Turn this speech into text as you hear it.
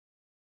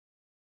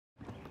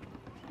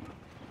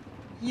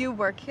You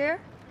work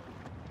here?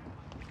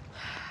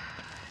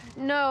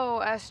 No,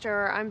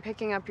 Esther, I'm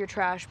picking up your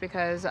trash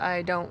because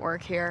I don't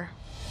work here.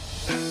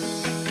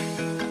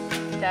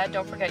 Dad,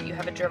 don't forget you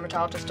have a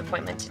dermatologist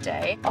appointment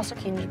today. Also,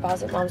 can you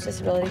deposit Mom's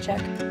disability check?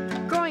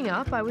 Growing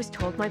up, I was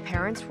told my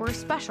parents were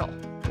special.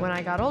 When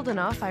I got old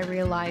enough, I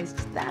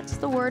realized that's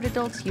the word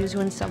adults use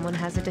when someone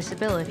has a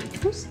disability.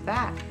 Who's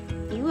that?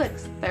 He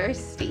looks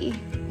thirsty.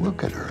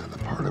 Look at her. The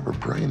part of her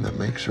brain that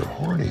makes her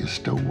horny is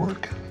still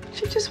working.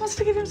 She just wants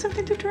to give him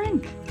something to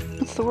drink.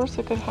 What's the worst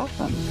that could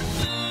happen?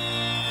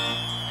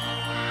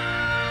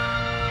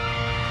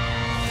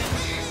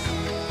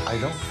 I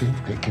don't think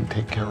they can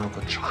take care of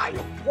a child.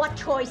 What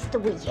choice do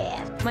we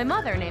have? My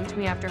mother named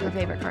me after her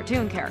favorite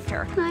cartoon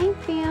character. Hi,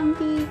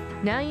 Bambi.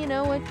 Now you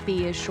know what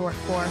B is short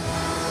for.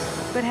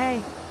 But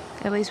hey,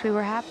 at least we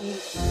were happy.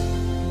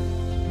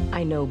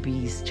 I know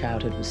B's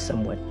childhood was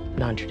somewhat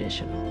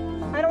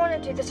non-traditional. I don't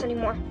want to do this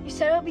anymore. You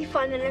said it would be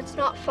fun, and it's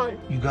not fun.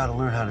 You gotta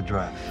learn how to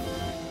drive.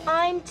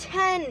 I'm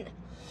 10.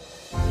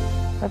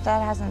 But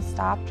that hasn't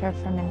stopped her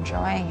from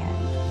enjoying it.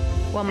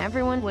 While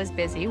everyone was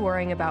busy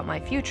worrying about my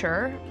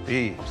future.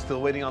 B, I'm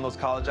still waiting on those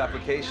college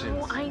applications.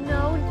 Oh, I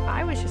know.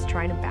 I was just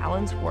trying to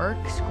balance work,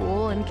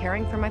 school, and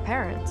caring for my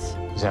parents.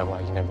 Is that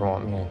why you never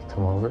want me to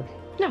come over?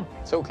 No.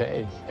 It's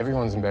okay.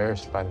 Everyone's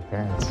embarrassed by the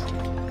parents.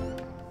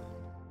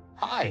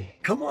 Hi.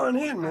 Come on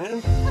in,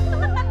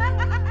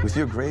 man. With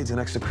your grades and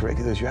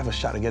extracurriculars, you have a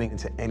shot at getting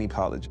into any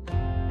college.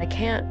 I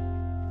can't.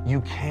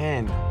 You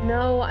can.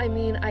 No, I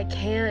mean, I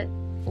can't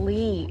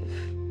leave.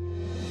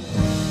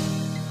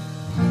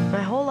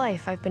 My whole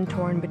life, I've been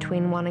torn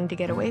between wanting to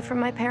get away from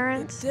my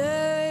parents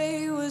and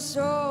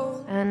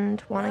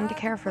wanting to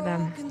care for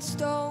them.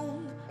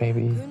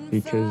 Maybe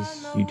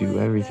because you do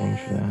everything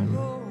for them,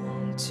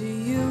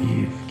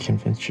 you've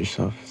convinced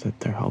yourself that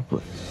they're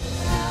helpless.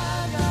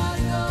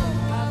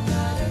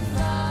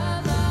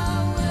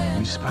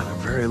 You spent a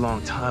very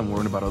long time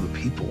worrying about other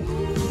people.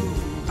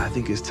 I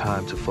think it's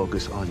time to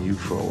focus on you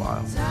for a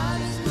while.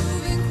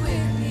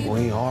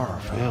 We are a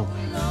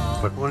family.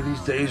 But one of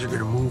these days, you're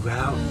gonna move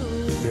out,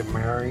 get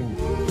married.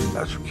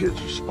 That's what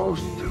kids are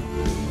supposed to do.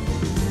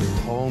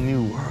 Whole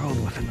new world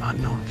with an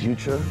unknown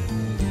future.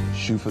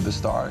 Shoot for the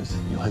stars,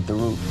 you'll hit the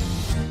roof.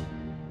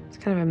 It's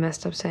kind of a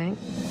messed up saying.